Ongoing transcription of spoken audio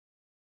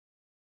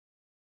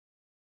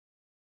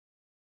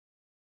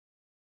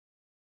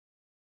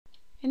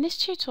In this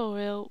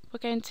tutorial we're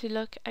going to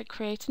look at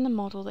creating the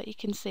model that you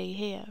can see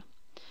here.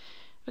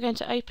 We're going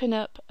to open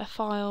up a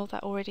file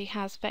that already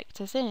has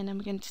vectors in, and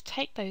we're going to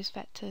take those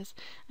vectors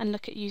and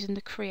look at using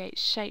the Create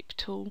Shape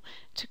tool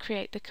to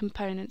create the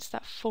components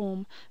that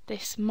form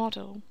this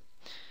model.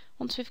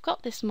 Once we've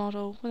got this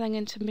model, we're then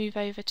going to move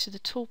over to the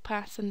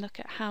toolpath and look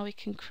at how we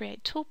can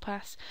create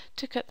toolpaths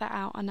to cut that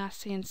out on our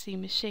CNC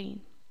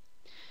machine.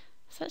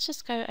 So let's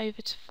just go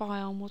over to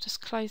File and we'll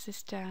just close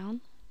this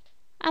down.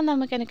 And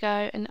then we're going to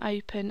go and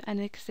open an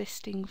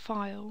existing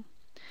file.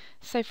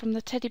 So from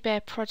the Teddy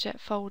Bear project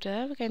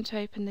folder, we're going to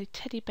open the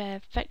Teddy Bear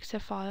vector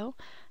file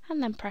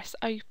and then press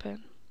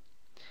Open.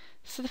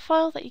 So the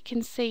file that you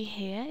can see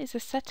here is a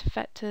set of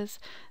vectors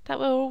that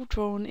were all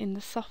drawn in the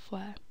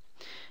software.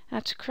 Now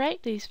to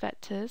create these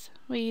vectors,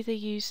 we either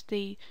use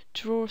the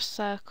Draw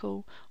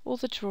Circle or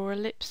the Draw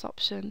Ellipse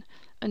option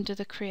under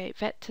the Create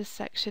Vectors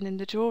section in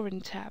the Drawing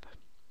tab.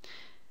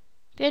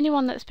 The only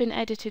one that's been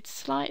edited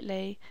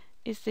slightly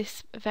is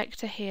this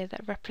vector here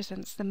that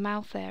represents the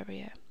mouth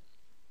area.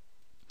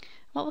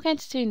 What we're going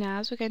to do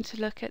now is we're going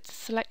to look at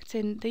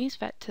selecting these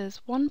vectors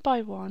one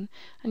by one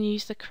and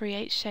use the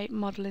Create Shape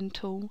modeling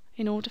tool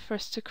in order for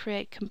us to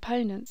create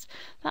components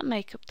that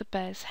make up the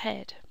bear's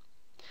head.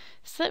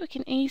 So that we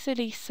can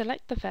easily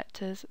select the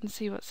vectors and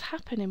see what's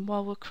happening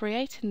while we're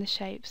creating the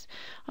shapes,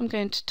 I'm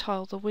going to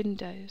tile the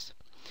windows.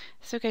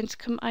 So we're going to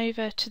come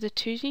over to the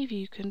 2D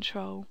view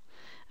control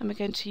and we're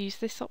going to use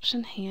this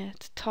option here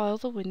to tile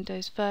the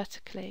windows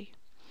vertically.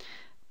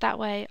 That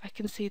way I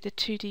can see the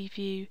 2D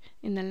view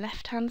in the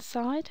left hand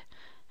side,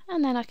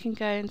 and then I can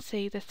go and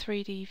see the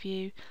 3D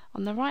view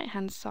on the right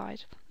hand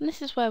side, and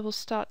this is where we'll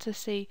start to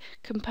see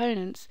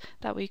components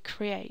that we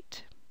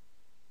create.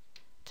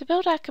 To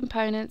build our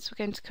components,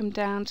 we're going to come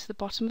down to the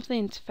bottom of the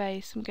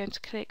interface and we're going to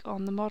click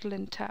on the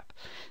Modeling tab.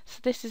 So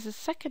this is the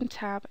second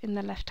tab in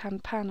the left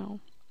hand panel.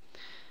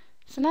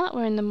 So now that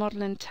we're in the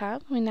Modeling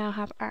tab, we now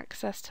have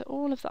access to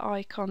all of the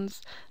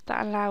icons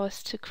that allow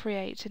us to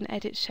create and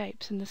edit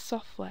shapes in the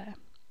software.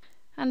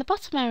 And the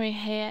bottom area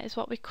here is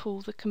what we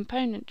call the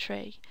component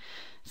tree.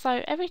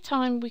 So every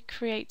time we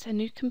create a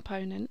new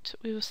component,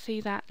 we will see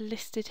that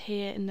listed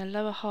here in the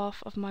lower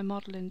half of my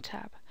Modeling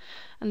tab,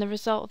 and the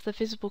result of the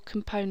visible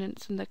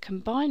components and the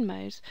combine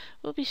modes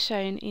will be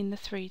shown in the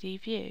 3D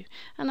view,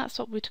 and that's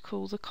what we'd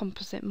call the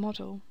composite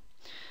model.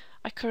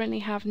 I currently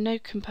have no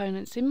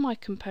components in my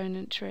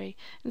component tree,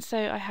 and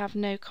so I have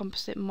no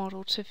composite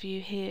model to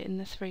view here in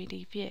the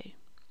 3D view.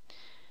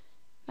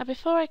 Now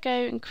before I go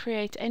and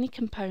create any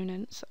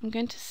components, I'm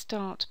going to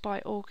start by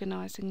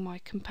organising my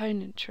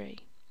component tree.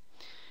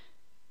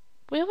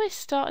 We always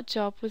start a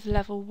job with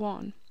level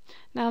 1.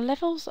 Now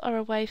levels are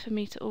a way for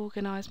me to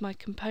organise my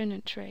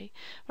component tree,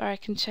 where I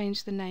can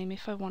change the name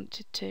if I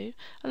wanted to,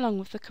 along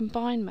with the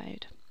combine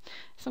mode.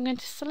 So I'm going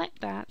to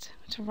select that,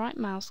 to right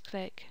mouse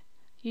click,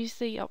 use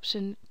the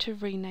option to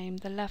rename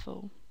the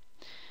level.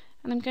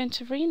 And I'm going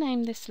to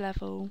rename this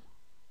level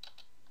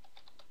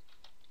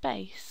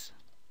Base,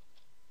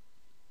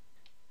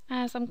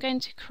 as I'm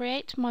going to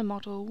create my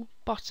model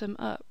bottom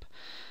up.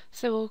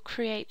 So we'll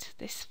create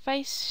this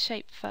face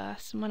shape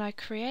first, and when I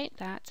create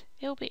that,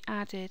 it will be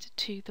added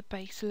to the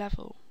base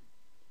level.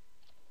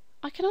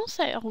 I can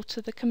also alter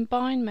the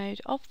combine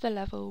mode of the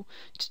level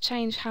to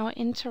change how it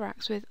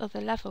interacts with other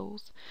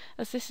levels.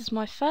 As this is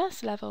my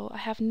first level, I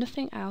have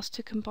nothing else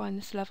to combine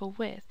this level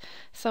with,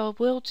 so I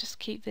will just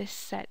keep this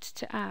set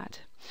to add.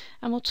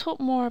 And we'll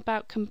talk more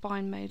about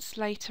combine modes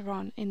later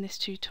on in this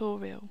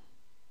tutorial.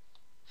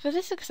 For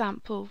this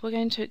example, we're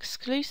going to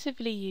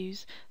exclusively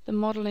use the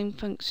modelling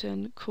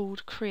function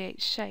called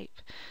Create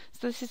Shape.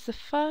 So this is the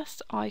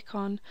first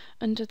icon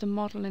under the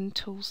Modelling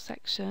Tools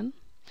section.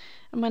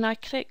 And when I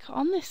click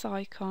on this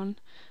icon,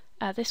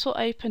 this will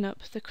open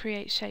up the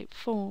Create Shape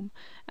form,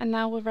 and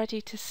now we're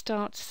ready to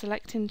start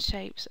selecting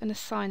shapes and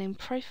assigning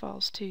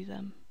profiles to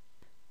them.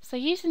 So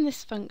using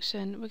this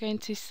function, we're going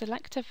to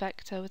select a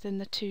vector within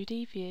the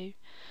 2D view.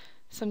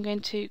 So I'm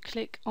going to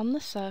click on the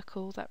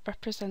circle that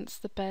represents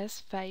the bear's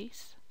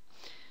face,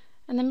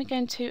 and then we're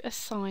going to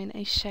assign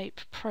a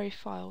shape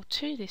profile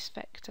to this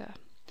vector.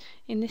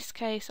 In this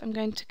case, I'm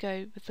going to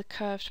go with the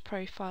curved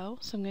profile,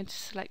 so I'm going to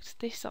select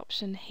this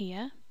option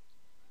here.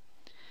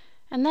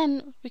 And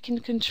then we can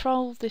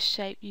control this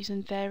shape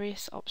using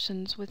various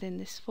options within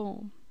this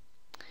form.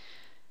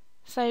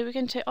 So we're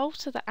going to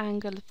alter the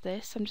angle of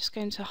this. I'm just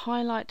going to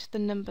highlight the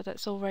number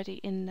that's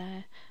already in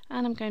there,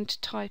 and I'm going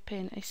to type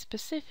in a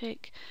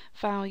specific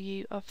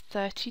value of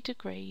 30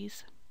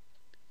 degrees.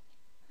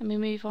 Then we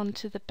move on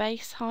to the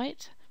base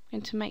height.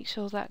 I'm going to make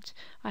sure that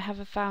I have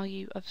a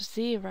value of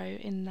 0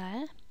 in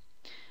there.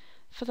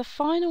 For the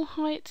final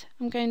height,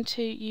 I'm going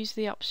to use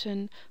the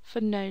option for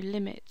no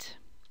limit.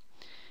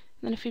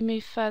 Then if we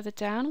move further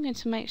down, I'm going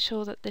to make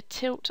sure that the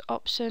tilt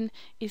option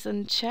is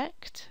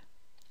unchecked,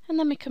 And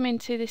then we come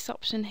into this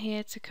option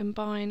here to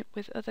combine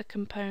with other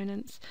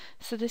components.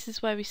 So this is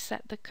where we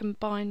set the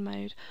combine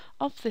mode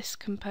of this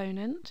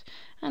component,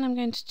 and I'm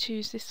going to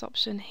choose this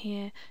option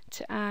here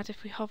to add.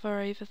 If we hover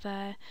over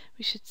there,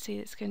 we should see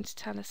it's going to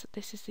tell us that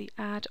this is the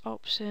add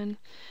option.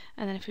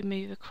 And then if we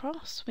move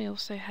across, we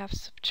also have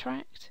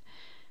subtract,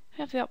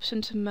 we have the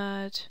option to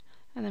merge,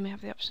 and then we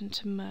have the option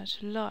to merge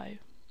low.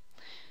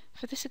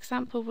 For this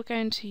example, we're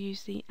going to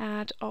use the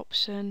add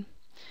option,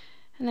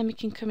 and then we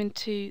can come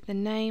into the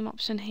name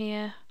option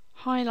here,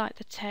 highlight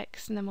the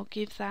text, and then we'll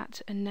give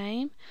that a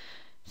name.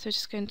 So we're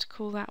just going to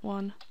call that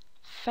one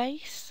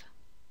face.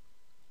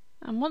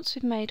 And once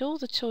we've made all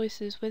the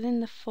choices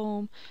within the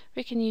form,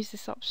 we can use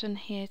this option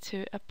here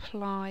to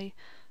apply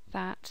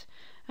that,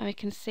 and we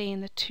can see in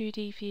the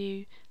 2D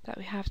view that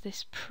we have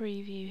this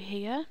preview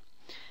here.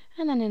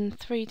 And then in the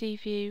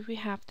 3D view we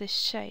have this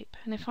shape,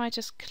 and if I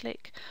just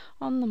click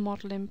on the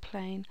modeling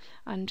plane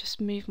and just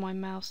move my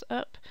mouse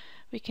up,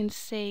 we can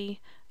see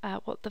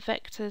what the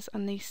vectors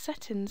and these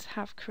settings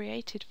have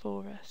created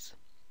for us.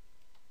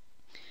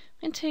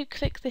 I'm going to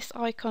click this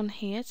icon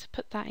here to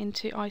put that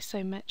into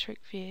isometric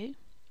view,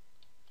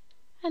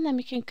 and then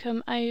we can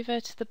come over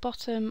to the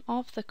bottom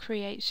of the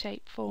create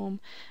shape form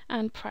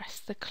and press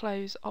the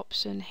close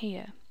option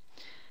here.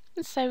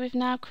 And so we've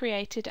now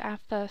created our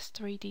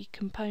first 3D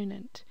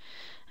component,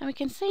 and we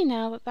can see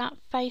now that that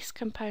face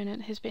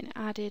component has been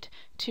added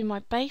to my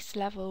base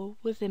level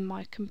within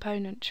my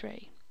component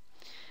tree.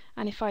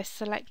 And if I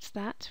select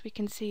that, we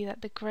can see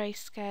that the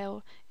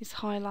grayscale is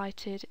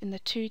highlighted in the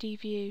 2D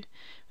view.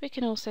 We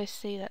can also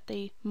see that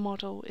the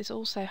model is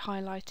also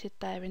highlighted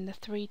there in the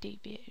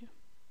 3D view.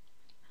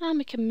 And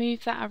we can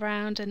move that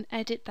around and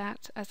edit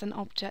that as an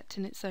object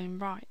in its own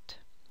right.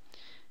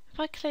 If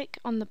I click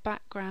on the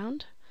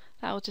background,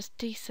 that will just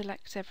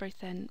deselect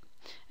everything,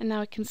 and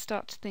now we can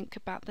start to think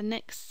about the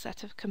next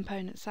set of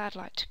components I'd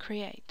like to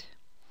create.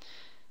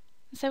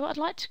 So what I'd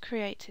like to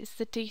create is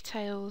the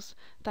details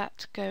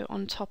that go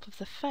on top of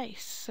the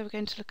face. So we're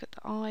going to look at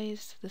the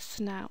eyes, the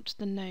snout,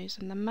 the nose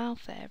and the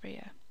mouth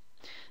area.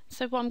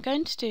 So what I'm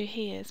going to do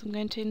here is I'm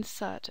going to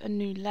insert a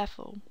new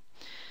level.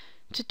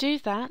 To do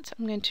that,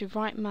 I'm going to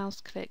right mouse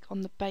click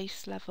on the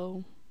base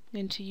level.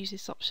 I'm going to use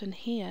this option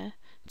here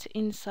to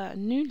insert a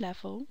new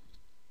level,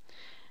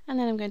 and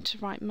then I'm going to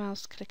right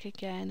mouse click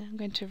again. I'm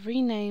going to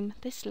rename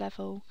this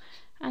level,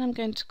 and I'm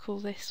going to call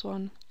this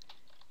one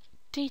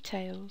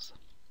details.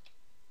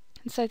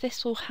 And so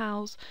this will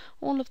house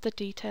all of the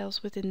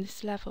details within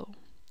this level.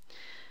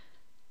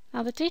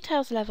 Now the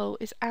details level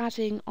is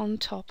adding on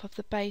top of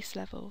the base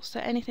level, so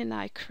anything that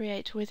I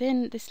create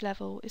within this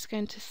level is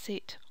going to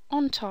sit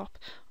on top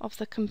of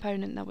the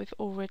component that we've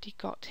already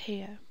got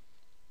here.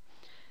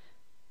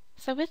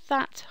 So with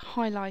that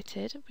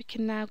highlighted, we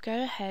can now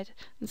go ahead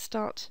and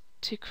start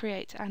to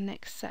create our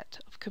next set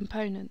of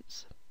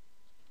components.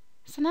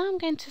 So now I'm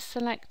going to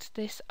select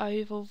this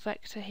oval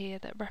vector here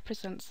that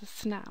represents the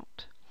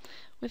snout.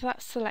 With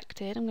that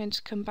selected, I'm going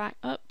to come back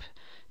up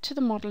to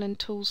the Model and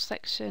Tools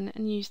section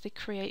and use the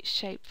Create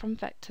Shape from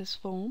Vectors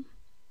form.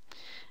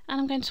 And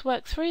I'm going to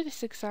work through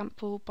this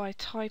example by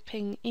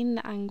typing in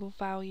the angle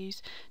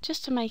values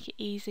just to make it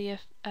easier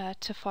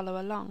to follow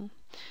along.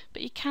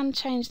 But you can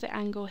change the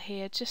angle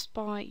here just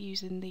by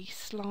using the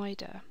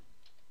slider.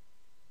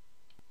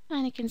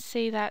 And you can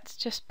see that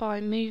just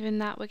by moving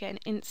that we're getting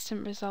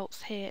instant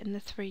results here in the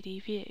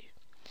 3D view.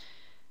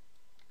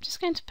 I'm just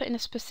going to put in a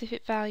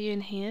specific value in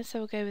here, so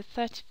we'll go with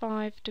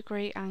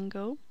 35°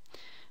 angle,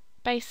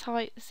 base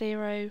height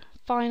 0,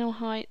 final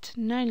height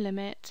no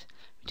limit.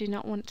 We do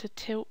not want to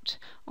tilt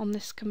on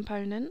this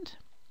component,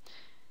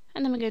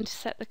 and then we're going to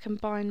set the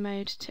combine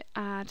mode to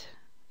add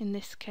in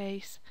this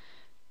case,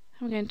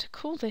 and we're going to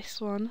call this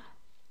one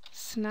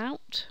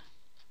snout.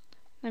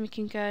 Then we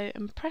can go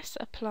and press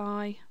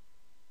apply,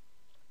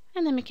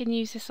 and then we can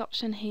use this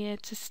option here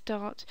to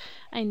start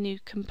a new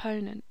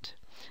component.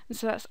 And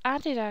so that's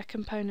added our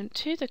component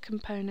to the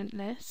component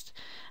list,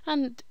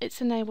 and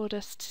it's enabled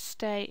us to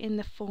stay in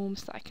the form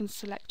so that I can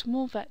select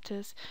more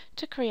vectors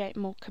to create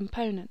more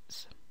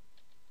components.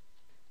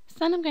 So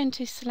then I'm going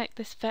to select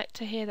this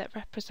vector here that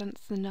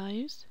represents the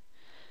nose.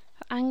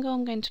 For angle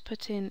I'm going to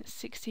put in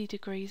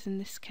 60° in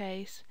this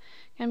case,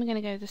 and we're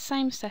going to go the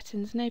same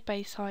settings, no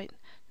base height,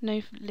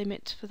 no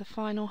limit for the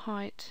final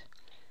height.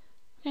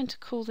 I'm going to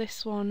call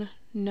this one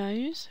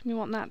nose. We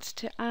want that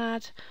to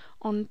add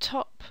on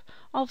top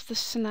of the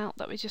snout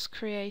that we just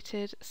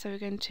created, so we're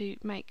going to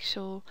make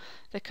sure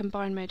the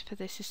combine mode for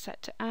this is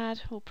set to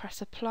add. We'll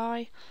press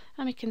apply,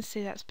 and we can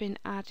see that's been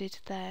added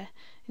there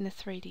in the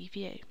 3D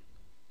view.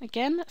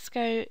 Again, let's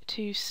go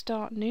to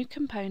start new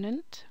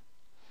component.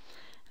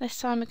 This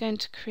time we're going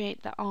to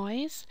create the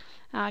eyes.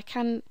 I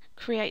can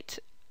create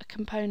a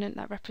component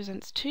that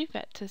represents two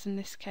vectors in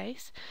this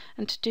case,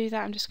 and to do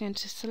that I'm just going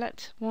to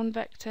select one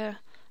vector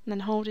and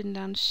then holding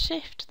down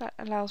shift, that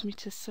allows me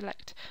to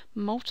select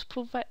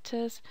multiple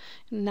vectors.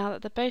 Now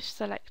that they're both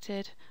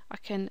selected, I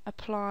can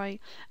apply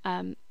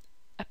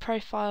a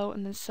profile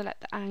and then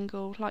select the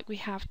angle like we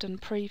have done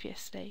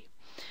previously.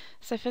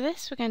 So for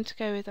this we're going to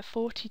go with a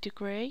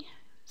 40°,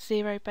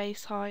 0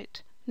 base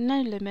height,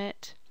 no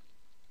limit.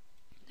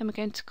 Then we're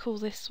going to call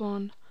this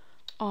one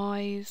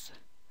eyes,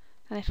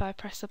 and if I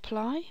press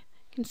apply,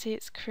 you can see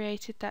it's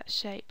created that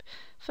shape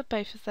for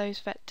both of those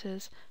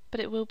vectors, but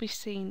it will be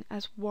seen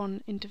as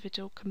one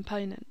individual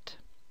component.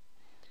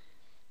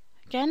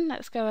 Again,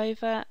 let's go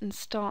over and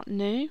start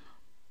new,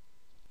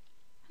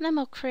 and then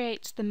we'll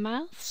create the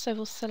mouth. So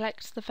we'll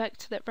select the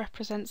vector that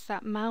represents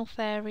that mouth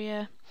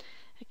area.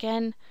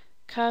 Again,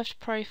 curved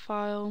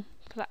profile.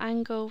 For the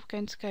angle, we're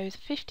going to go with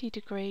 50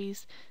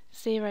 degrees,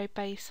 0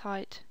 base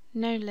height,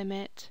 no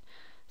limit.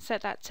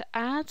 Set that to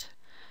add,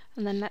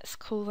 and then let's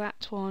call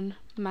that one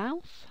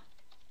mouth.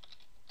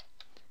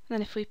 And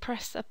then if we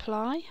press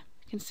apply,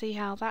 you can see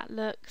how that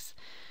looks.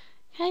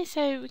 Okay,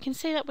 so we can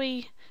see that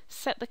we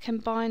set the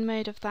combine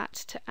mode of that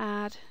to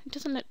add. It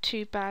doesn't look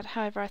too bad,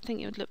 however I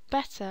think it would look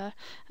better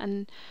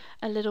and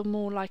a little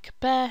more like a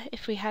bear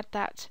if we had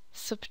that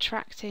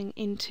subtracting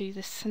into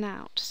the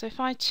snout. So if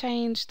I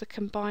change the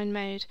combine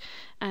mode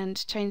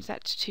and change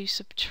that to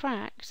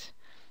subtract,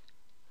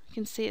 you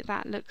can see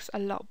that looks a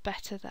lot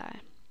better there.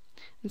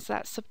 And so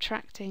that's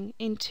subtracting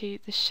into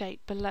the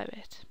shape below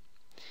it.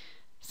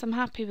 So I'm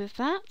happy with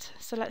that,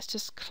 so let's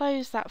just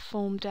close that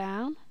form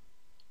down.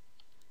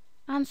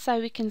 And so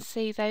we can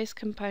see those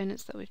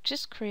components that we've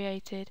just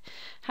created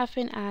have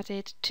been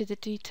added to the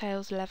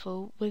details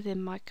level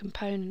within my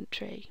component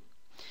tree.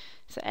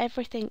 So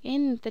everything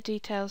in the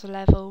details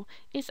level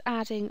is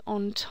adding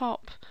on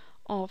top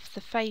of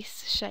the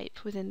face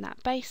shape within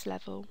that base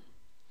level.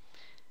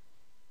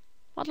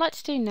 What I'd like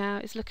to do now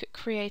is look at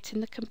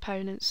creating the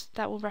components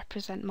that will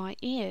represent my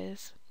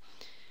ears.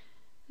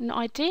 And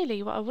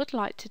ideally what I would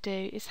like to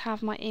do is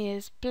have my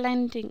ears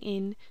blending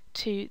in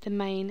to the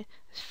main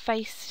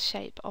face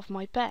shape of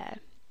my bear.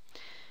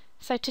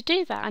 So to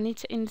do that I need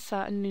to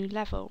insert a new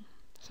level.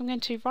 So I'm going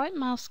to right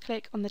mouse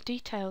click on the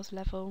details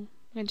level.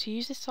 I'm going to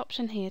use this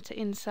option here to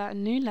insert a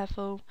new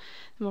level,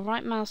 and we'll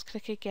right mouse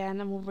click again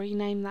and we'll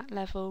rename that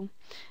level,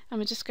 and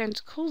we're just going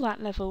to call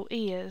that level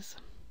ears.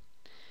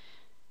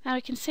 Now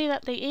we can see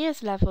that the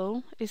ears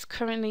level is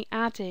currently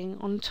adding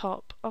on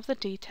top of the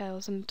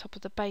details and on top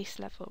of the base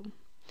level.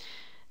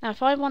 Now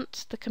if I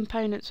want the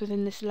components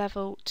within this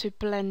level to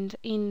blend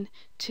in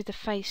to the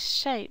face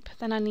shape,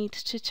 then I need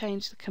to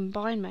change the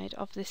combine mode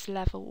of this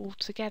level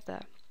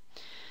altogether.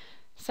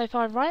 So if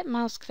I right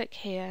mouse click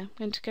here, I'm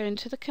going to go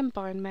into the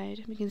combine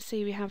mode. We can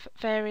see we have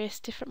various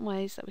different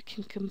ways that we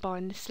can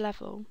combine this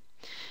level.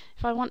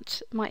 If I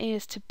want my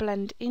ears to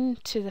blend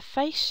into the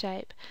face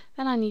shape,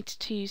 then I need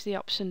to use the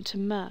option to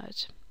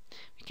merge.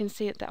 We can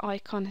see that the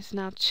icon has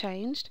now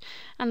changed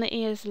and the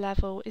ears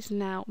level is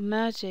now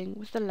merging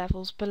with the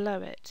levels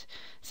below it.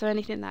 So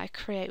anything that I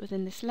create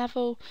within this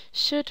level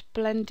should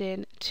blend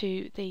in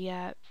to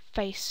the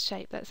face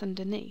shape that's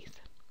underneath.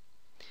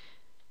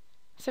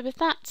 So with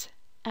that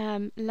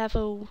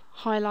level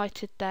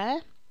highlighted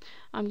there,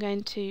 I'm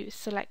going to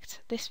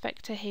select this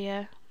vector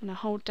here. I'm going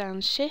to hold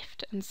down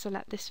Shift and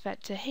select this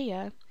vector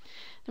here.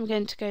 I'm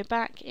going to go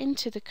back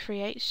into the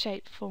Create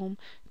Shape form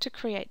to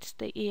create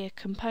the ear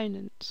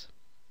component.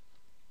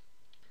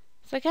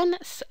 So again,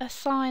 let's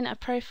assign a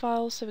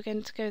profile. So we're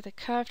going to go the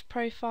curved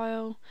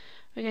profile.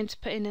 We're going to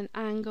put in an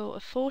angle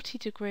of 40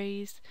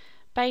 degrees.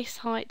 Base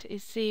height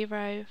is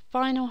 0.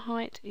 Final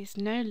height is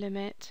no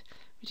limit.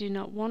 We do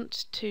not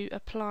want to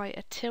apply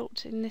a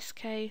tilt in this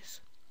case.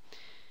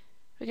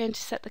 We're going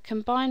to set the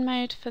combine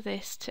mode for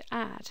this to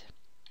add,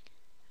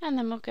 and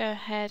then we'll go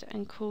ahead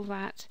and call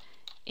that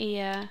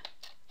ear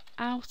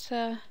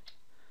outer.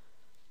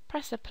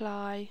 Press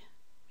apply.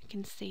 We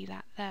can see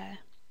that there.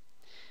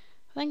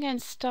 I'm then going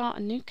to start a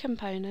new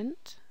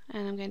component,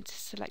 and I'm going to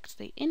select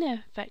the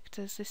inner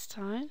vectors this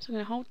time. So I'm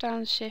going to hold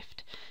down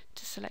Shift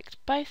to select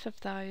both of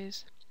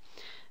those.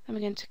 Then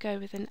we're going to go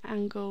with an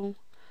angle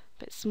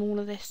a bit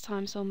smaller this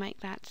time, so I'll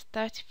make that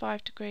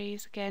 35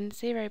 degrees. Again,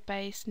 0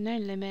 base, no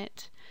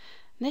limit.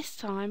 This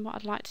time what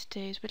I'd like to do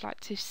is we'd like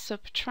to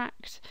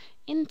subtract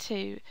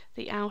into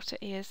the outer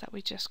ears that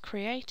we just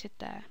created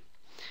there.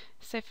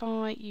 So if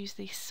I use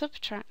the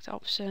subtract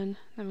option,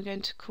 then we're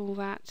going to call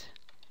that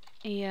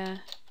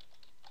ear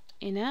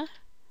inner,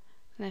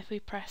 and if we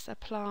press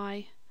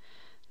apply,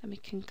 then we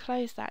can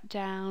close that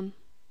down.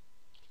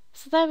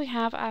 So there we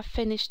have our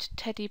finished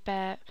teddy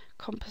bear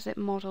composite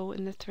model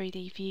in the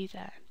 3D view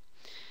there.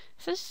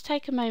 So just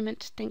take a moment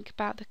to think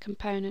about the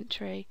component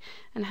tree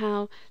and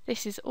how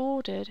this is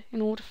ordered in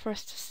order for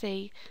us to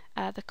see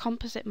the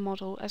composite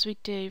model as we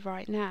do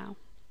right now.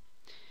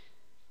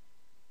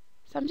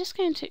 So I'm just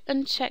going to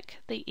uncheck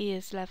the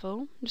ears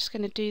level. I'm just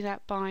going to do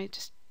that by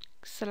just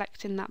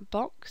selecting that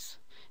box.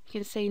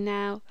 You can see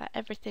now that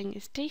everything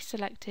is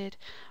deselected.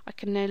 I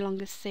can no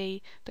longer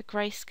see the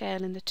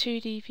grayscale in the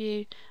 2D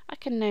view. I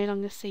can no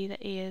longer see the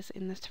ears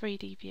in the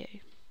 3D view.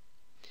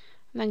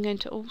 I'm then going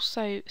to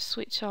also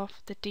switch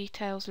off the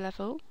details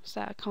level so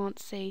that I can't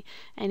see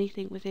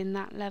anything within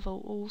that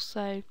level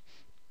also.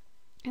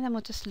 And then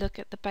we'll just look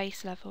at the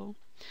base level.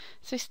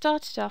 So we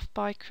started off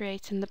by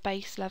creating the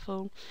base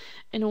level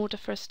in order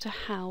for us to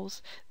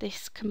house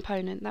this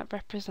component that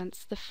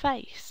represents the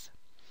face.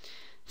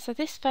 So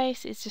this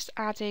face is just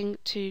adding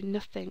to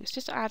nothing, it's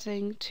just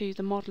adding to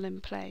the modelling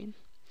plane.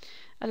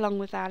 Along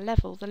with our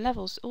level, the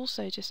level's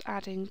also just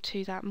adding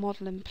to that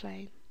modelling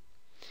plane.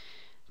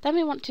 Then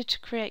we wanted to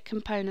create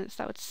components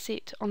that would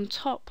sit on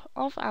top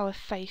of our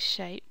face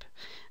shape,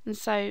 and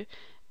so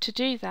to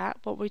do that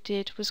what we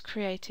did was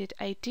created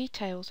a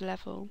details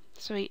level.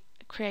 So we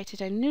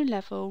created a new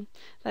level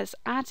that's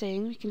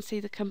adding, we can see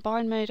the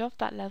combine mode of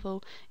that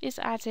level is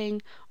adding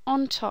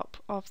on top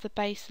of the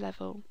base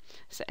level.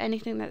 So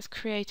anything that's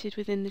created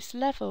within this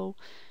level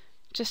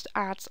just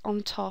adds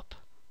on top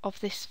of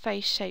this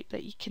face shape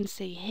that you can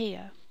see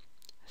here.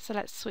 So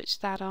let's switch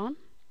that on.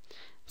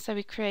 So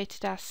we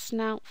created our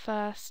snout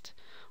first.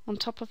 On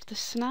top of the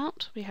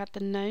snout we had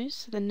the nose,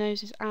 so the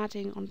nose is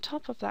adding on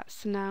top of that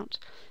snout.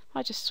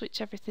 I just switch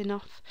everything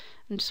off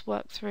and just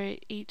work through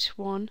each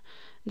one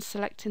and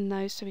selecting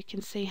those so we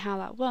can see how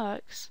that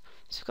works.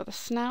 So we've got the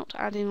snout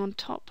adding on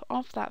top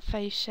of that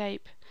face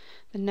shape,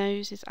 the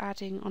nose is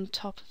adding on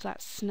top of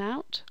that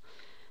snout,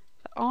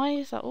 the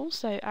eyes are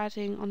also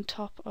adding on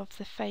top of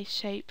the face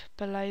shape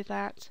below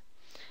that,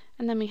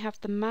 and then we have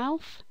the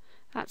mouth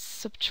that's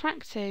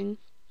subtracting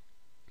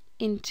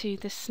into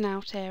the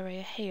snout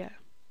area here.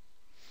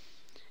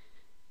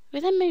 We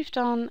then moved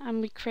on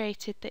and we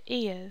created the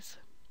ears,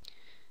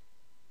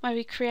 where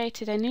we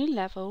created a new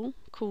level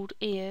called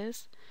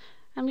ears,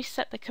 and we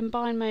set the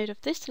combine mode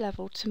of this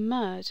level to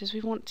merge, as we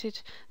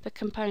wanted the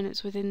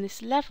components within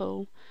this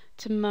level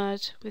to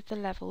merge with the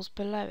levels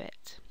below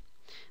it.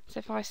 So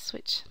if I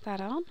switch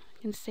that on,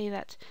 you can see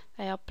that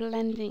they are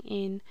blending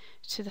in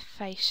to the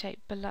face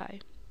shape below.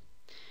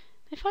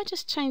 If I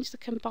just change the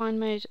combine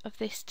mode of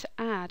this to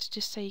add,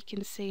 just so you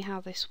can see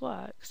how this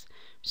works,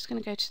 I'm just going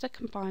to go to the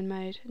combine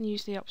mode and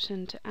use the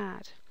option to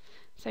add.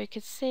 So you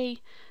can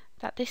see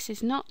that this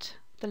is not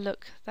the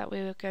look that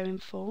we were going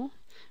for.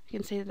 You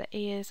can see that the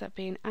ears are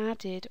being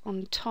added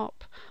on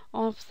top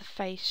of the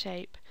face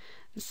shape,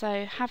 and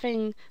so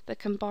having the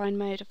combine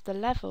mode of the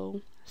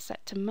level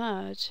set to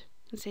merge,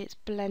 you can see it's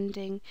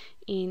blending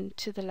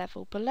into the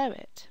level below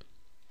it.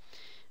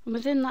 And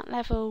within that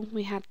level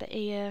we had the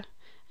ear,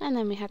 and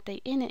then we had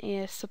the inner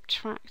ear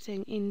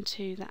subtracting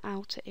into the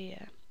outer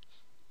ear.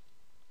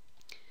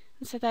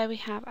 And so there we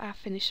have our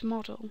finished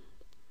model.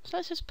 So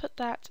let's just put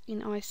that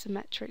in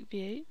isometric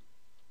view.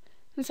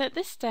 And so at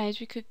this stage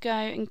we could go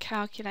and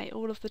calculate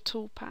all of the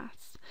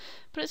toolpaths,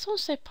 but it's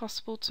also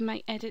possible to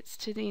make edits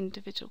to the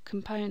individual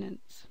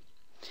components.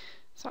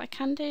 So what I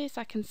can do is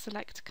I can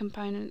select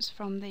components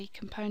from the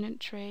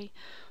component tree,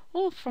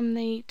 or from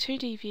the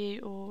 2D view,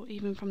 or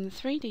even from the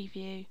 3D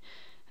view.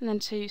 And then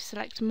to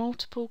select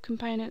multiple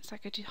components I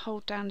could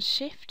hold down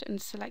shift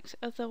and select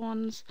other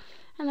ones,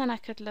 and then I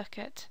could look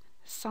at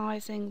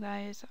sizing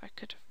those. I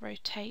could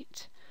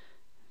rotate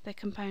the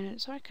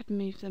components, or I could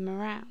move them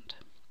around.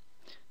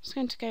 I'm just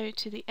going to go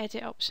to the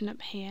edit option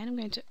up here, and I'm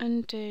going to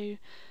undo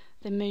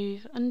the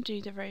move,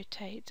 undo the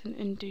rotate, and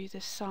undo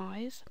the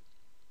size.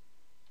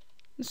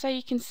 And so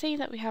you can see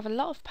that we have a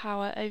lot of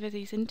power over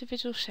these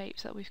individual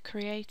shapes that we've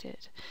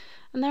created.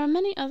 And there are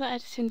many other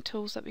editing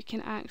tools that we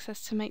can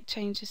access to make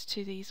changes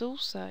to these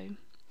also.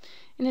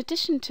 In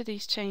addition to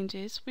these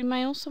changes, we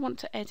may also want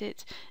to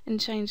edit and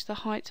change the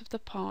height of the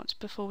part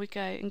before we go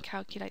and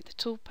calculate the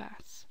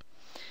toolpaths.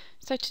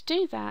 So to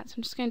do that,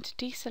 I'm just going to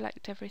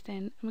deselect everything,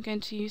 and we're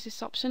going to use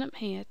this option up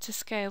here to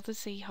scale the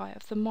Z height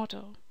of the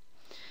model.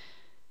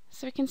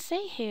 So we can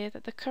see here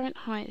that the current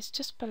height is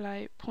just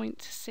below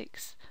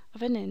 0.6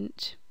 of an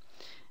inch,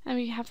 and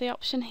we have the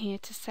option here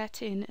to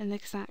set in an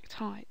exact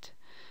height.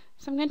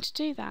 So I'm going to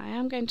do that. I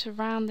am going to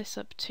round this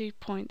up to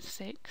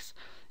 0.6.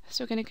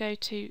 So we're going to go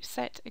to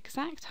set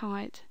exact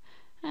height,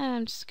 and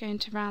I'm just going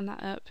to round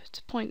that up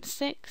to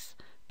 0.6,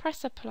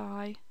 press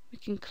apply. We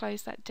can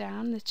close that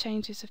down. The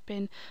changes have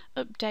been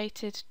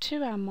updated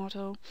to our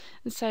model,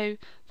 and so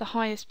the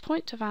highest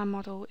point of our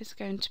model is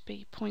going to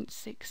be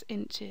 0.6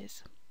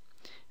 inches.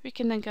 We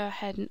can then go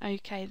ahead and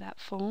OK that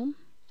form.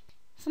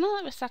 So now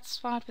that we're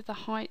satisfied with the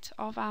height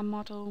of our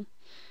model,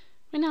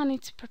 we now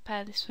need to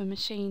prepare this for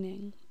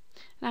machining.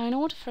 Now in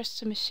order for us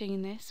to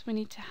machine this, we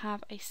need to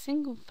have a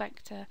single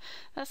vector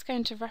that's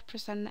going to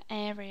represent the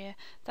area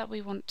that we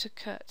want to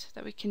cut,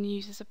 that we can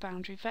use as a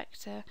boundary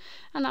vector,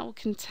 and that will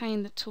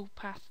contain the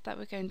toolpath that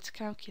we're going to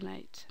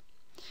calculate.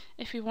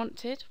 If we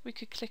wanted, we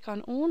could click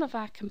on all of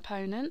our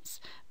components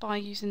by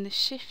using the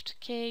Shift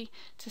key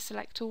to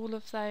select all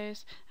of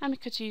those, and we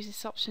could use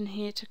this option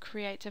here to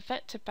create a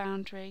vector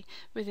boundary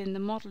within the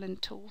modelling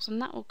tools,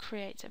 and that will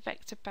create a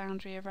vector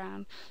boundary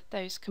around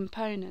those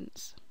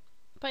components.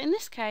 But in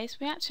this case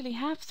we actually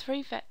have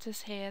three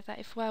vectors here that,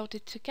 if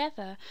welded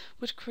together,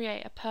 would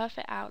create a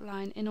perfect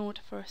outline in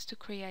order for us to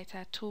create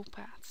our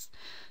toolpaths.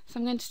 So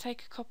I'm going to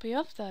take a copy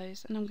of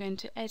those and I'm going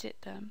to edit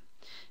them.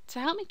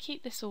 To help me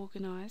keep this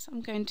organised,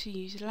 I'm going to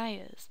use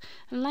layers,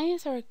 and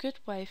layers are a good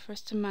way for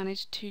us to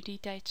manage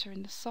 2D data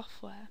in the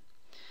software.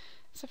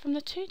 So from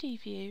the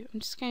 2D view, I'm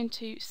just going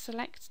to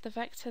select the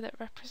vector that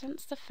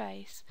represents the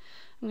face.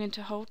 I'm going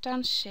to hold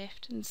down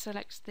Shift and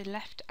select the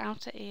left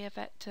outer ear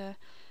vector,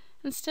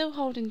 and still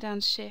holding down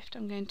Shift,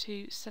 I'm going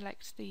to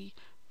select the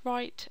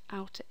right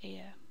outer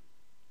ear.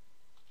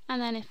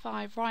 And then if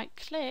I right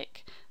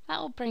click, that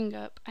will bring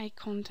up a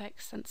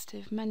context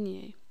sensitive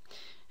menu.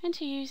 And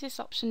to use this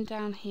option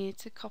down here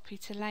to copy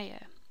to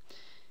layer.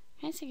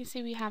 Okay, so you can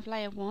see we have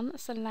layer 1,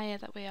 that's the layer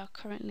that we are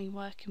currently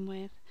working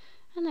with,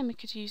 and then we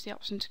could use the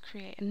option to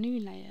create a new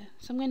layer.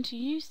 So I'm going to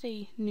use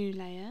the new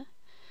layer,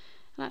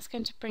 and that's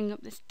going to bring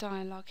up this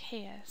dialog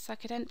here. So I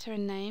could enter a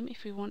name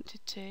if we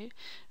wanted to.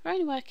 We're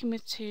only working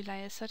with 2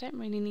 layers, so I don't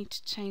really need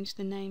to change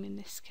the name in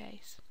this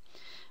case.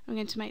 I'm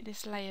going to make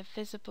this layer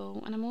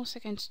visible, and I'm also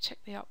going to check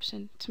the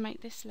option to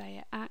make this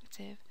layer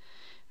active.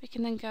 We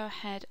can then go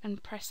ahead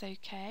and press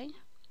OK.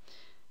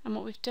 And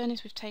what we've done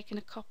is we've taken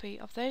a copy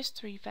of those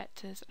 3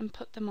 vectors and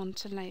put them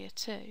onto layer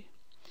 2.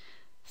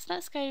 So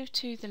let's go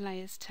to the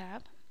Layers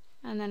tab,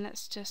 and then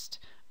let's just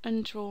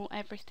undraw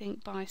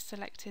everything by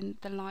selecting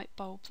the light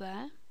bulb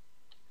there.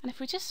 And if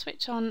we just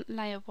switch on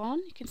layer 1,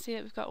 you can see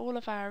that we've got all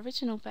of our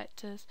original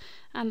vectors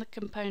and the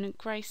component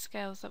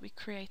grayscales that we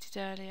created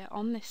earlier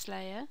on this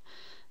layer.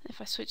 If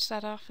I switch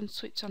that off and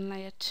switch on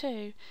layer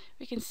 2,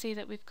 we can see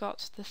that we've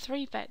got the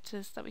 3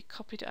 vectors that we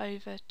copied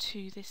over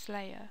to this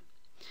layer.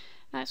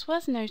 Now it's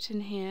worth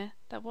noting here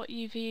that what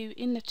you view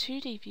in the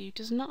 2D view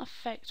does not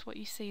affect what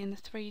you see in the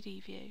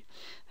 3D view.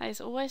 That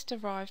is always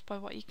derived by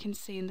what you can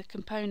see in the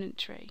component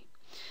tree.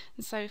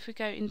 And so if we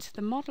go into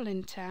the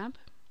Modeling tab,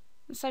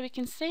 and so we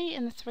can see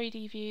in the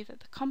 3D view that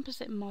the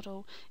composite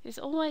model is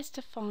always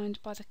defined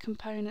by the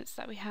components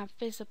that we have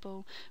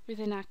visible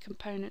within our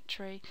component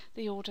tree,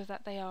 the order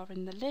that they are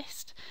in the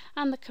list,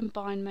 and the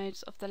combined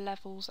modes of the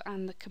levels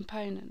and the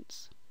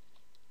components.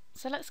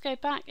 So let's go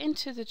back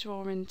into the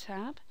Drawing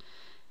tab.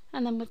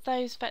 And then with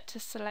those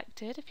vectors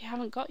selected, if you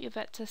haven't got your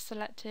vectors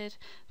selected,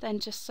 then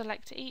just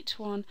select each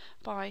one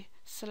by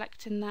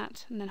selecting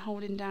that and then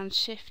holding down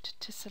Shift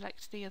to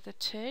select the other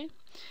 2.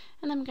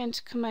 And then we're going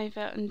to come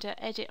over under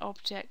Edit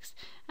Objects,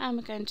 and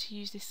we're going to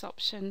use this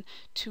option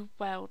to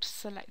weld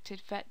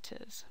selected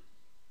vectors.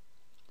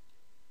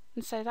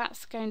 And so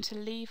that's going to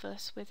leave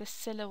us with a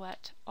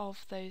silhouette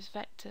of those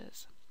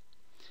vectors.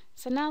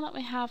 So now that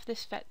we have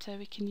this vector,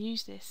 we can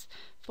use this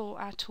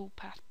for our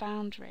toolpath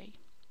boundary.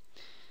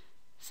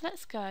 So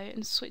let's go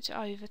and switch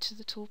over to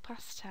the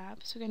Toolpaths tab.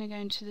 So we're going to go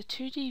into the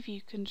 2D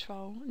view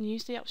control and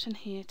use the option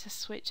here to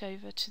switch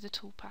over to the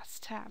Toolpaths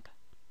tab.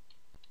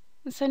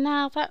 And so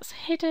now that's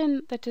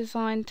hidden the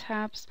design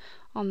tabs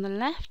on the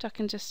left. I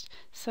can just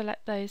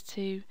select those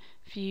to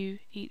view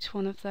each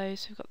one of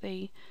those. We've got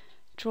the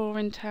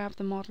Drawing tab,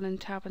 the Modeling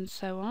tab, and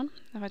so on.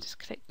 If I just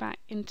click back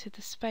into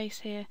the space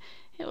here,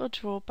 it will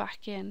draw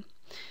back in.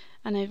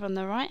 And over on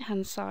the right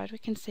hand side we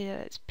can see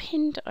that it's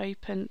pinned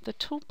open the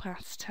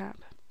Toolpaths tab.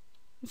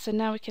 So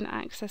now we can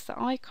access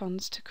the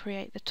icons to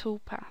create the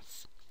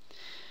toolpaths.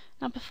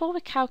 Now before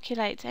we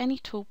calculate any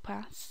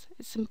toolpaths,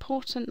 it's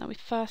important that we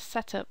first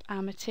set up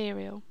our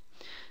material.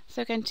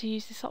 So we're going to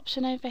use this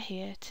option over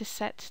here to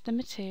set the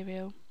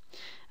material.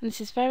 And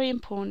this is very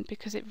important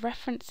because it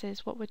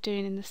references what we're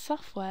doing in the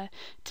software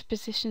to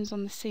positions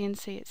on the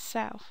CNC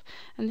itself.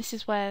 And this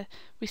is where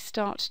we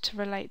start to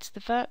relate the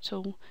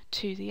virtual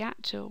to the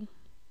actual.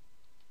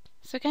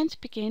 So we're going to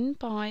begin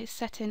by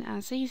setting our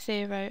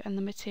Z0 and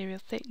the material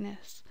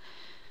thickness.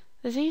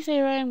 The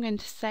Z0 I'm going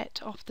to set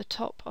off the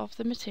top of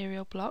the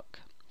material block.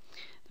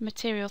 The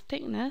material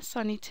thickness,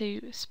 I need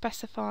to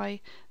specify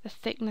the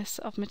thickness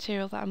of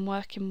material that I'm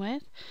working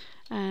with,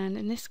 and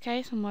in this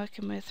case I'm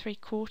working with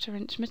 3/4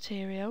 inch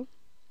material.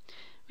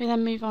 We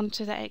then move on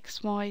to the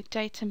XY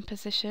datum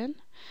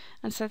position,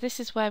 and so this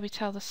is where we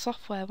tell the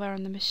software where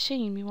on the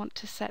machine we want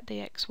to set the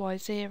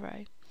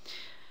XY0.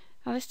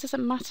 Now this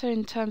doesn't matter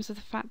in terms of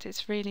the fact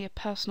it's really a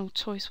personal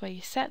choice where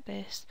you set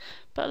this,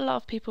 but a lot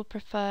of people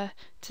prefer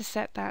to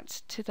set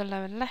that to the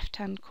lower left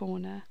hand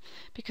corner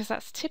because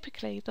that's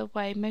typically the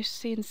way most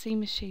CNC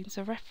machines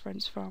are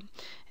referenced from,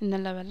 in the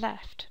lower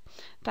left.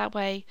 That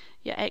way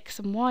your X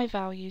and Y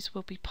values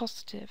will be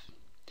positive.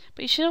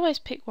 But you should always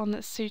pick one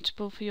that's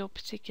suitable for your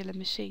particular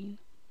machine.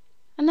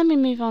 And then we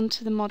move on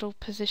to the model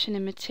position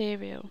in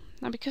material.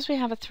 Now because we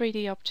have a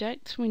 3D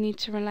object, we need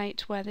to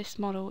relate where this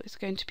model is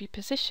going to be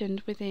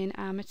positioned within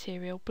our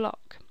material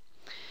block.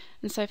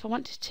 And so if I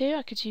wanted to,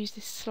 I could use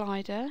this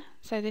slider.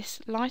 So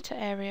this lighter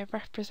area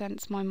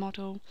represents my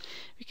model.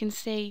 We can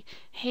see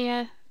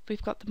here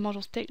we've got the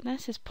model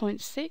thickness is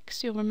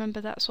 0.6. You'll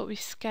remember that's what we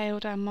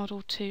scaled our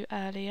model to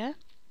earlier.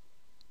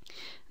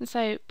 And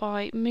so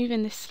by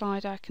moving this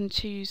slider I can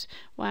choose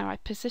where I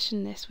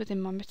position this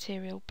within my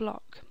material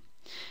block.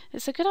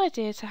 It's a good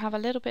idea to have a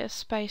little bit of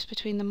space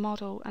between the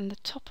model and the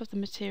top of the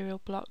material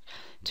block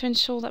to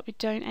ensure that we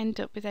don't end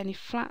up with any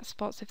flat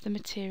spots if the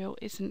material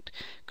isn't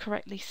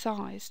correctly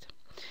sized.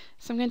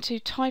 So I'm going to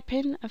type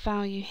in a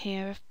value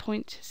here of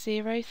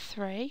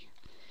 0.03,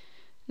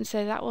 and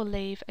so that will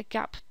leave a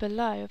gap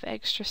below of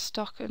extra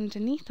stock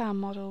underneath our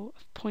model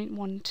of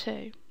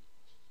 0.12.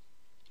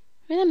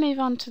 We then move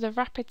on to the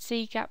rapid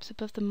Z gaps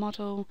above the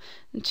model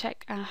and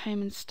check our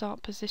home and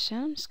start position.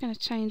 I'm just going to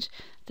change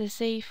the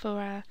Z for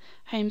our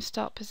home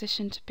start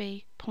position to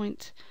be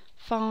 0.5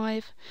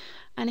 5.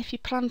 And if you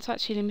plan to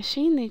actually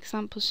machine the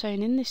examples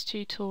shown in this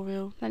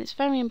tutorial, then it's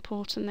very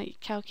important that you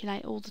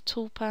calculate all the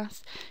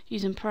toolpaths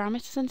using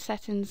parameters and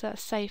settings that are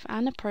safe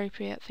and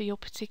appropriate for your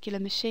particular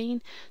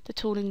machine, the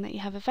tooling that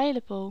you have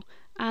available,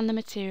 and the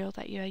material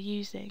that you are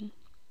using.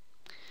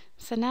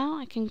 So now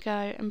I can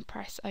go and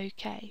press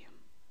OK.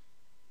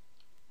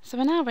 So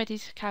we're now ready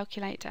to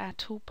calculate our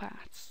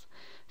toolpaths.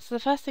 So the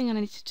first thing I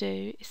need to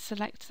do is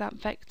select that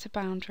vector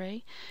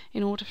boundary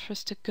in order for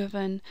us to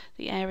govern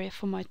the area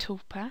for my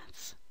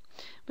toolpaths.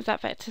 With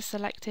that vector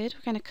selected,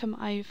 we're going to come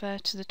over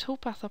to the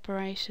toolpath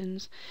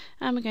operations,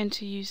 and we're going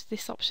to use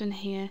this option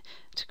here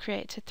to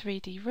create a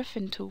 3D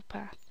roughing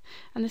toolpath,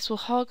 and this will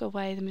hog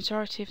away the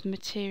majority of the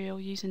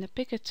material using a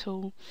bigger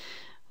tool,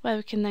 where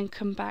we can then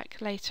come back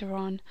later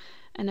on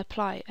and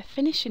apply a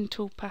finishing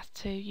toolpath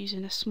to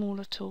using a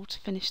smaller tool to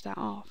finish that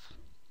off.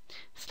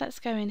 So let's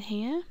go in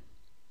here,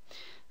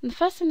 and the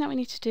first thing that we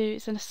need to do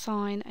is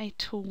assign a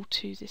tool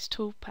to this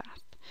toolpath.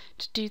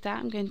 To do that,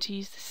 I'm going to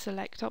use the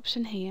select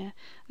option here,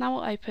 and that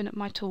will open up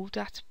my tool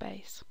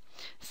database.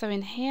 So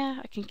in here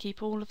I can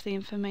keep all of the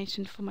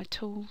information for my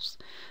tools.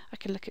 I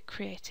can look at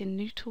creating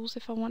new tools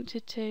if I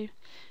wanted to,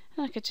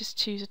 and I could just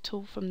choose a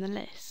tool from the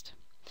list.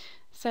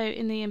 So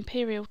in the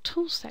Imperial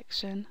Tools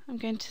section, I'm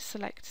going to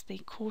select the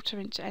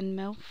 1/4 inch end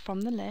mill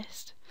from the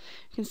list.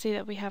 You can see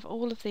that we have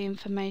all of the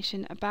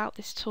information about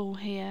this tool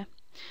here.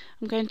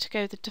 I'm going to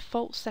go the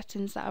default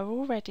settings that are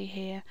already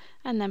here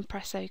and then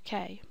press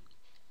OK.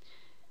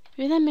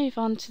 We then move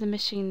on to the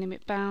machine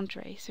limit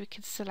boundary, so we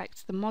can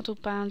select the model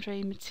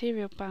boundary,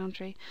 material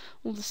boundary,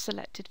 all the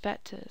selected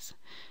vectors.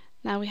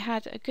 Now we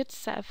had a good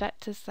set of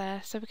vectors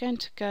there, so we're going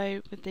to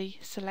go with the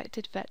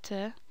selected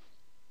vector,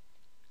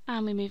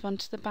 and we move on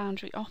to the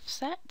boundary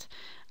offset.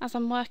 As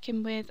I'm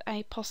working with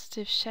a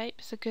positive shape,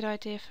 it's a good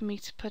idea for me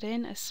to put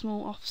in a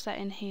small offset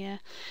in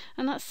here,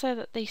 and that's so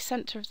that the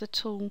centre of the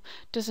tool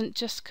doesn't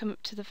just come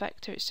up to the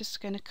vector, it's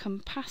just going to come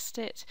past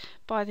it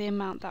by the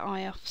amount that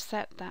I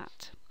offset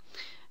that.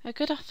 A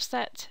good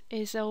offset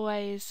is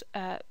always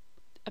a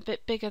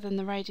bit bigger than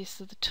the radius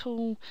of the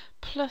tool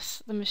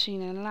plus the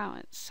machining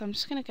allowance. So I'm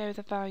just going to go with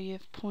a value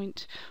of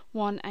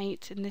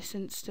 0.18 in this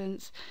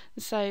instance.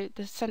 And so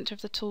the centre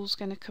of the tool is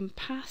going to come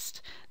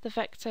past the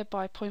vector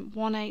by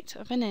 0.18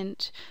 of an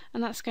inch,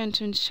 and that's going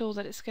to ensure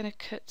that it's going to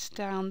cut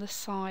down the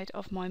side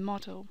of my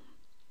model.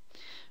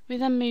 We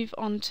then move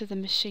on to the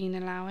machine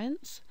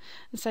allowance,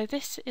 and so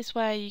this is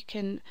where you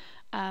can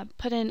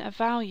put in a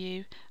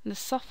value and the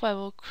software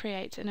will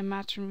create an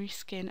imaginary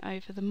skin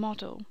over the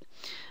model.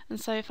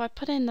 And so if I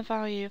put in the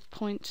value of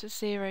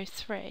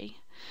 0.03,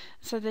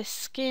 so this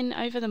skin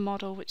over the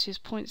model, which is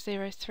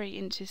 0.03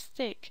 inches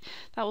thick,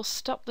 that will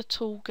stop the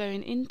tool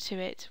going into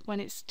it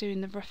when it's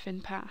doing the roughing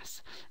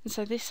pass, and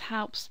so this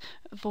helps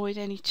avoid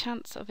any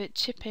chance of it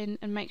chipping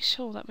and make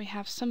sure that we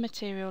have some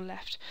material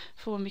left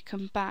for when we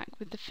come back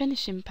with the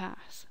finishing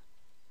pass.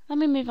 Then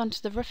we move on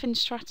to the roughing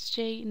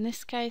strategy. In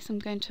this case I'm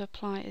going to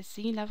apply a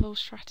Z-level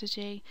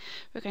strategy.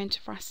 We're going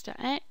to raster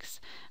X,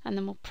 and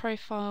then we'll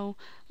profile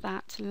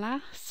that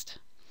last.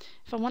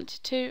 If I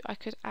wanted to, I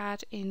could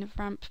add in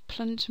ramp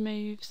plunge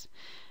moves,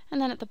 and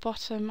then at the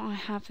bottom I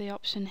have the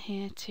option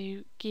here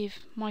to give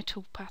my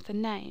toolpath a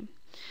name,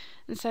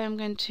 and so I'm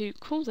going to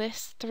call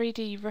this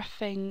 3D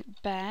roughing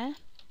bear,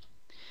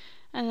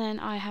 and then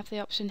I have the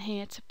option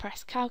here to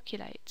press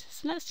calculate.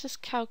 So let's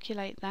just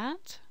calculate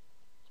that,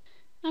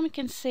 and we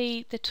can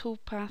see the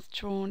toolpath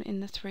drawn in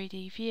the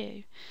 3D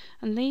view,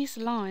 and these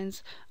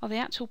lines are the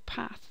actual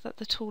path that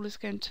the tool is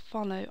going to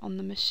follow on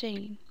the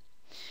machine.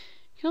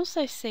 You can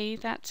also see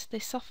that the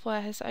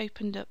software has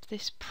opened up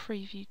this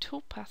preview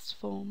toolpaths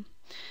form.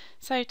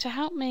 So to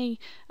help me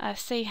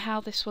see how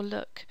this will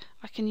look,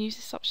 I can use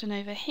this option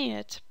over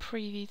here to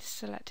preview the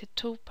selected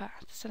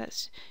toolpath. So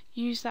let's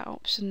use that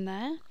option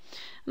there,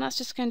 and that's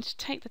just going to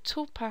take the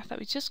toolpath that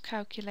we just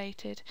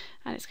calculated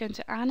and it's going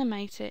to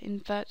animate it in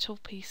virtual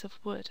piece of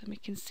wood, and we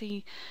can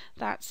see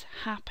that's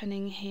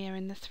happening here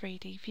in the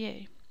 3D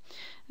view.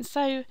 And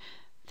so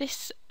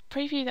this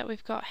preview that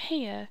we've got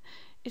here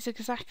is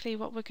exactly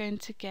what we're going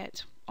to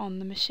get on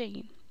the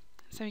machine.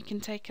 So we can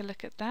take a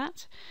look at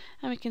that,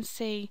 and we can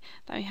see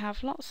that we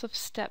have lots of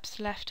steps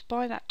left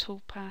by that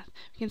toolpath.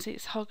 We can see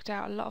it's hogged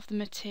out a lot of the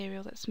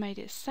material that's made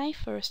it safe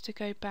for us to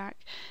go back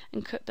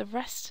and cut the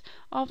rest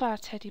of our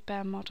teddy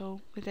bear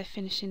model with a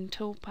finishing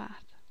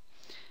toolpath.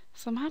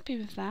 So I'm happy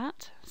with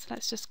that, so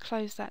let's just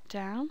close that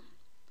down,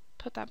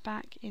 put that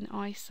back in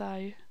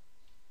ISO.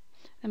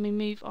 Then we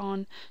move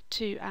on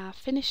to our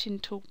finishing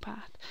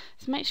toolpath.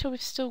 So make sure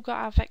we've still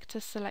got our vector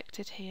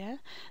selected here.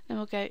 Then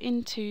we'll go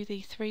into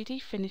the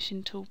 3D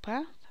finishing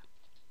toolpath.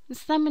 And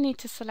so then we need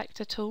to select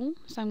a tool.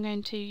 So I'm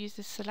going to use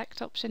the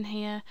select option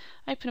here,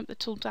 open up the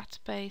tool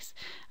database,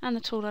 and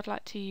the tool I'd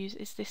like to use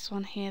is this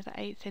one here, the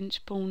 1/8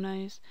 inch ball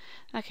nose.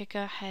 I could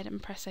go ahead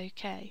and press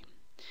OK.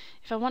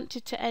 If I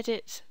wanted to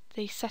edit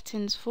the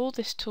settings for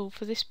this tool,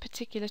 for this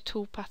particular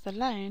toolpath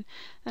alone,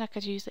 then I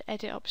could use the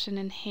edit option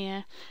in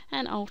here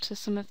and alter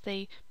some of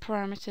the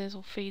parameters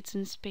or feeds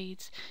and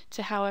speeds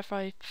to however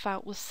I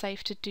felt was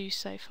safe to do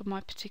so for my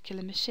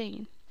particular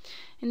machine.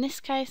 In this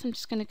case I'm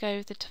just going to go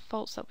with the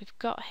defaults that we've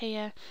got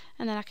here,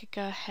 and then I could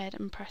go ahead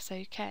and press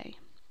OK.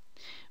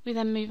 We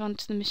then move on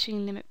to the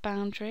machine limit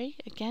boundary.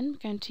 Again,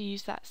 we're going to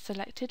use that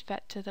selected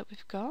vector that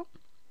we've got.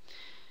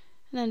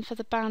 And then for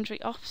the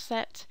boundary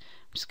offset,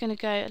 I'm just going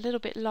to go a little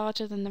bit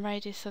larger than the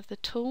radius of the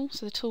tool.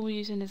 So the tool we're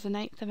using is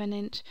 1/8 of an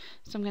inch,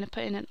 so I'm going to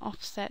put in an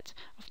offset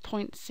of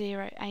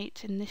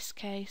 0.08 in this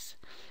case.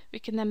 We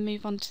can then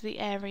move on to the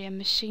area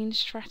machine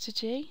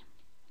strategy,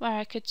 where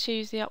I could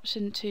choose the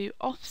option to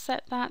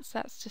offset that, so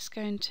that's just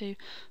going to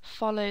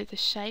follow the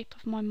shape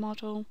of my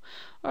model,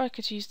 or I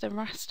could use the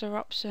raster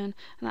option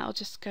and that will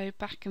just go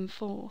back and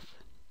forth.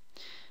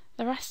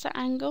 The raster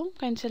angle, I'm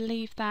going to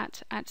leave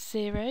that at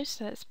 0,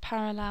 so it's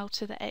parallel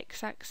to the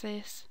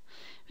x-axis.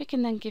 We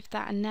can then give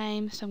that a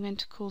name, so I'm going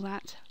to call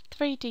that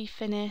 3D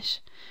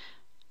finish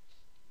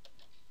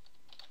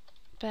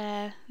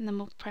bare, and then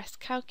we'll press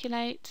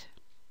calculate.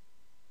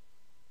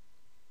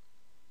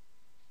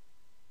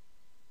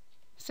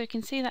 So you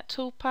can see that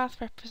toolpath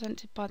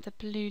represented by the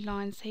blue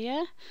lines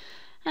here,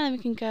 and then we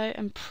can go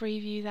and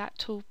preview that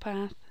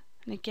toolpath,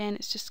 and again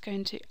it's just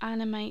going to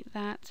animate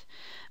that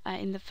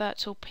in the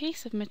virtual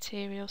piece of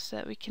material so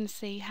that we can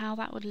see how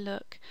that would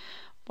look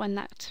when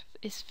that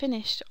is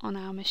finished on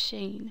our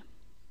machine.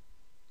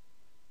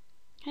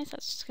 Okay, so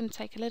that's just going to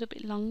take a little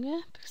bit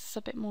longer because it's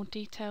a bit more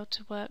detailed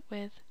to work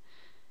with.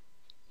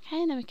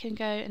 Okay, and then we can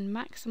go and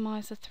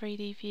maximize the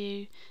 3D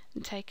view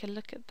and take a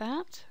look at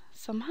that.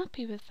 So I'm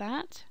happy with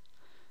that.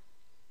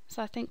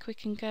 So I think we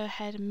can go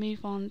ahead and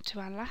move on to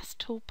our last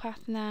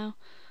toolpath now.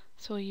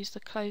 So we'll use the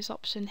close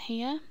option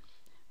here.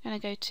 I'm going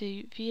to go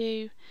to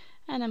view,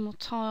 and then we'll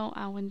tile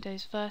our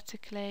windows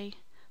vertically,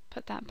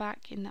 put that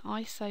back in the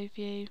ISO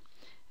view.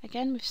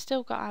 Again, we've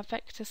still got our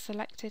vector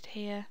selected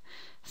here,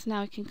 so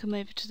now we can come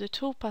over to the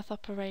toolpath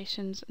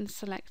operations and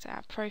select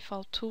our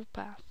profile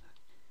toolpath.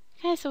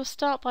 Okay, so we'll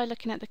start by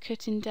looking at the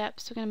cutting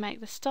depth. So we're going to make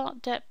the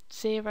start depth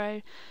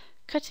 0.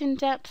 Cutting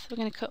depth, we're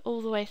going to cut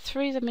all the way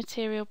through the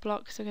material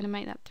block, so we're going to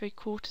make that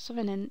 3/4 of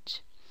an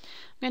inch.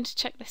 I'm going to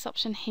check this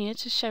option here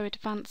to show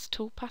advanced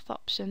toolpath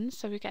options,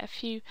 so we get a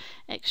few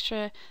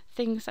extra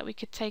things that we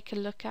could take a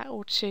look at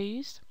or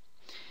choose.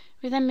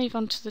 We then move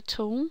on to the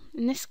tool.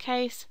 In this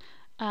case,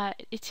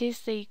 it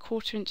is the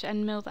 1/4 inch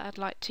end mill that I'd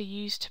like to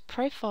use to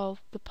profile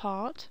the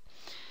part,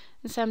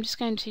 and so I'm just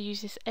going to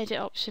use this edit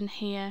option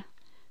here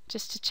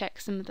just to check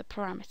some of the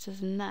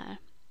parameters in there.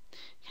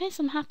 Okay,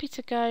 so I'm happy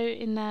to go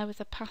in there with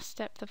a pass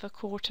depth of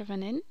 1/4 of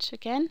an inch.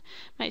 Again,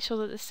 make sure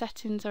that the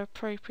settings are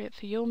appropriate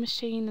for your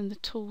machine and the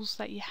tools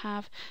that you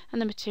have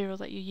and the material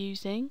that you're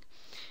using.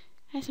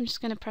 Okay, so I'm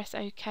just going to press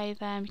OK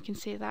there, and we can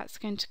see that's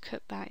going to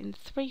cut that in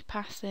 3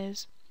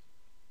 passes.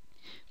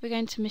 We're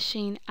going to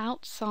machine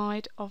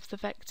outside of the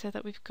vector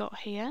that we've got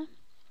here.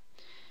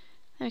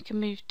 Then we can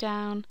move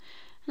down,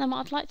 and then what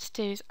I'd like to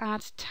do is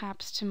add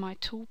tabs to my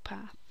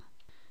toolpath.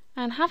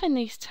 And having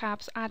these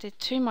tabs added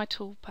to my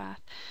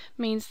toolpath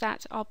means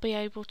that I'll be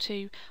able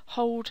to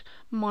hold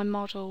my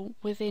model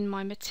within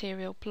my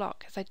material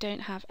block, as I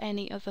don't have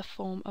any other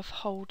form of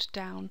hold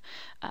down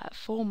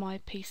for my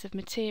piece of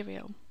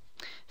material.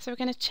 So we're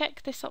going to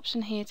check this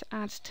option here to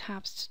add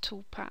tabs to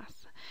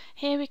toolpath.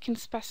 Here we can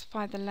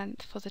specify the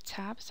length for the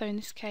tab, so in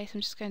this case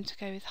I'm just going to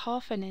go with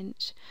 1/2 an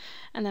inch,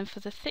 and then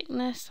for the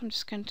thickness I'm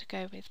just going to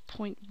go with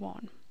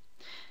 0.1.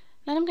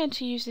 Then I'm going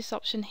to use this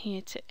option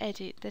here to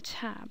edit the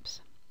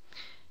tabs.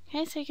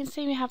 Okay, so you can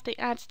see we have the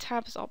add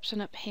tabs option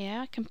up here.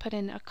 I can put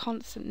in a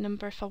constant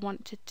number if I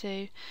wanted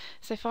to.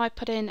 So if I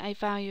put in a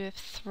value of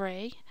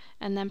 3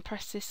 and then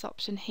press this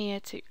option here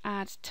to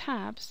add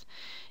tabs,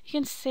 you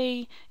can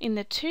see in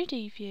the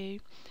 2D view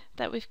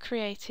that we've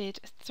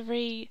created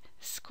 3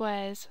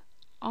 squares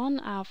on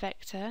our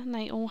vector, and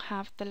they all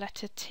have the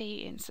letter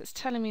T in, so it's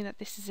telling me that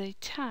this is a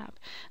tab.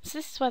 So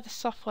this is where the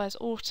software has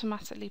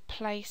automatically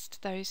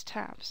placed those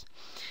tabs.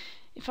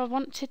 If I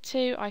wanted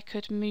to, I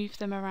could move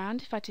them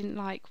around if I didn't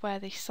like where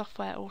the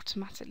software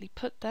automatically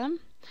put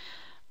them,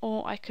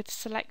 or I could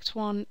select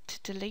one to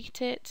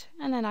delete it,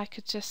 and then I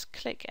could just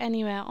click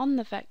anywhere on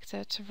the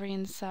vector to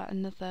reinsert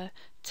another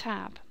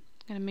tab.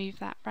 I'm going to move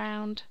that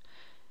round,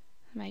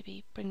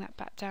 maybe bring that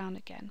back down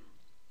again.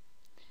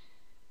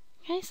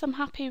 Okay, so I'm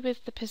happy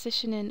with the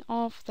positioning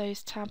of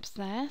those tabs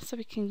there, so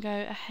we can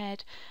go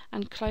ahead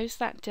and close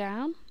that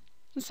down.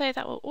 And so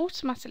that will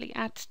automatically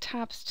add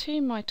tabs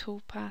to my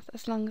toolpath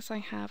as long as I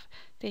have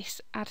this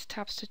add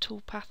tabs to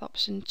toolpath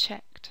option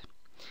checked.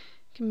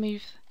 I can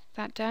move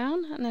that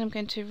down, and then I'm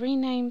going to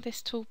rename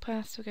this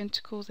toolpath, so we're going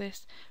to call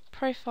this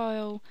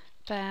profile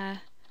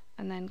bare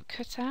and then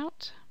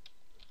cutout.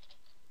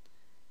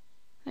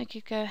 I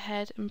could go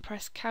ahead and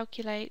press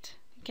calculate.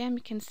 Again,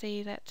 we can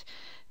see that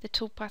the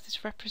toolpath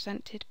is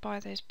represented by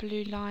those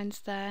blue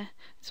lines there.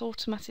 It's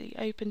automatically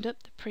opened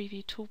up the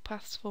preview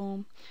toolpaths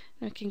form,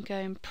 and we can go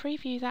and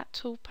preview that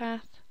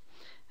toolpath.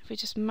 If we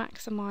just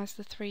maximize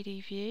the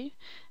 3D view,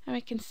 and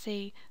we can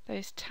see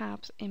those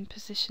tabs in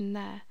position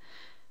there.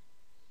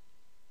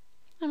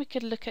 And we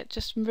could look at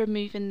just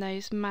removing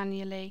those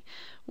manually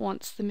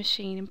once the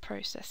machining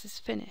process is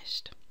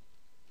finished.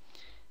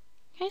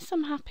 Okay, so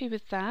I'm happy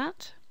with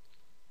that.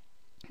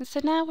 And so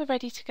now we're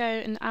ready to go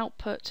and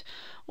output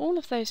all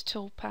of those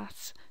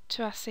toolpaths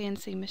to our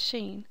CNC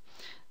machine.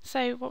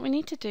 So what we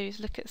need to do is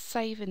look at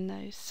saving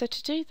those. So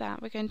to do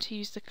that, we're going to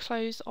use the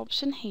close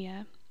option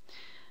here.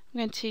 I'm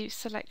going to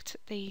select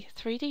the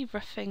 3D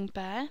roughing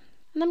bear,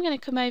 and I'm going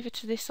to come over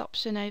to this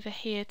option over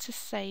here to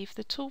save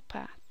the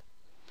toolpath.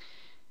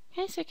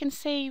 Okay, so you can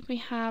see we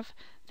have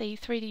the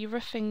 3D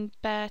roughing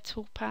bear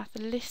toolpath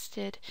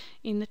listed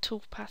in the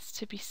toolpaths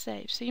to be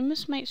saved. So you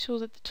must make sure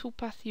that the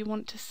toolpath you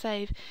want to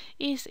save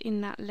is in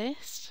that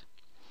list.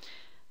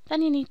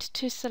 Then you need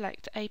to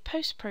select a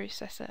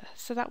post-processor,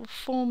 so that will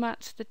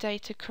format the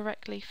data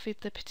correctly for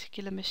the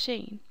particular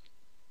machine.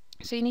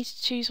 So you need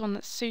to choose one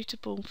that's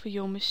suitable for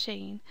your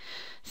machine.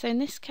 So in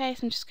this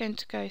case I'm just going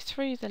to go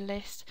through the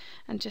list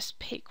and just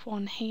pick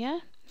one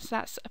here, so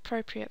that's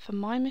appropriate for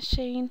my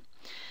machine,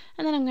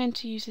 and then I'm going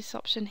to use this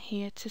option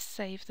here to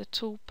save the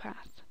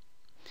toolpath.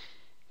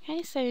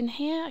 Okay, so in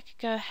here I could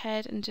go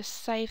ahead and just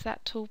save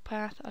that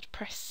toolpath. I'd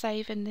press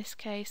save in this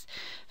case.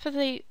 For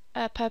the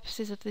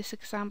purposes of this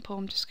example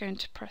I'm just going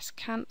to press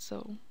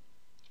cancel.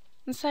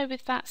 And so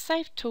with that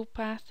saved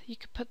toolpath, you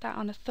could put that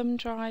on a thumb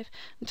drive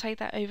and take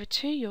that over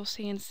to your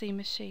CNC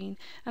machine,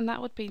 and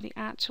that would be the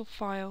actual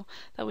file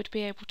that would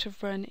be able to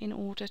run in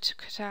order to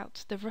cut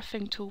out the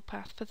roughing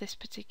toolpath for this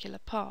particular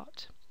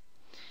part.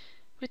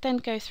 We'd then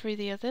go through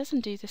the others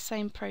and do the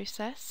same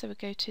process. So we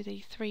go to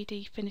the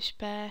 3D finish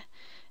bear,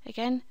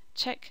 again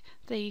check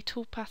the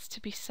toolpath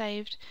to be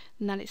saved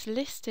and that it's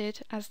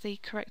listed as the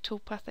correct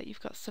toolpath that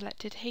you've got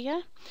selected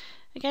here.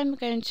 Again we'll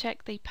go and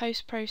check the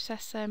post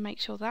processor,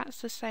 make sure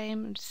that's the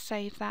same and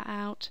save that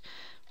out,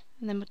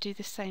 and then we'll do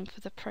the same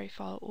for the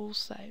profile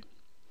also.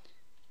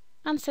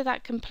 And so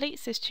that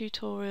completes this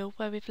tutorial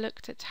where we've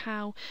looked at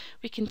how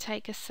we can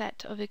take a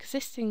set of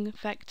existing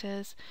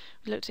vectors.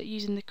 We looked at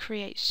using the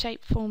create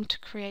shapeform to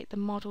create the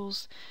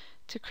models,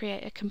 to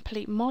create a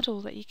complete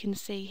model that you can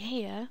see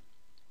here.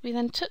 We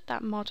then took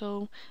that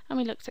model and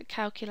we looked at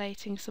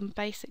calculating some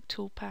basic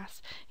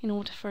toolpaths in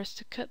order for us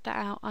to cut that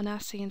out on our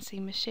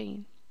CNC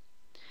machine.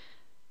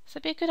 So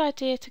it'd be a good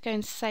idea to go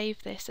and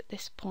save this at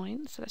this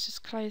point. So let's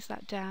just close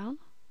that down.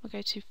 We'll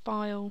go to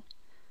File,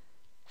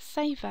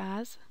 Save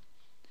As,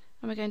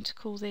 and we're going to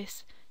call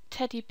this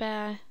Teddy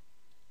Bear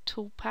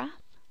Toolpath.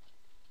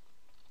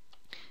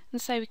 And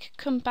so we could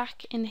come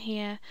back in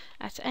here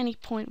at any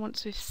point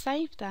once we've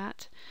saved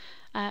that,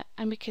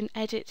 and we can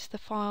edit the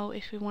file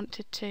if we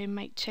wanted to,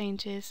 make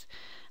changes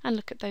and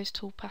look at those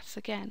toolpaths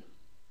again.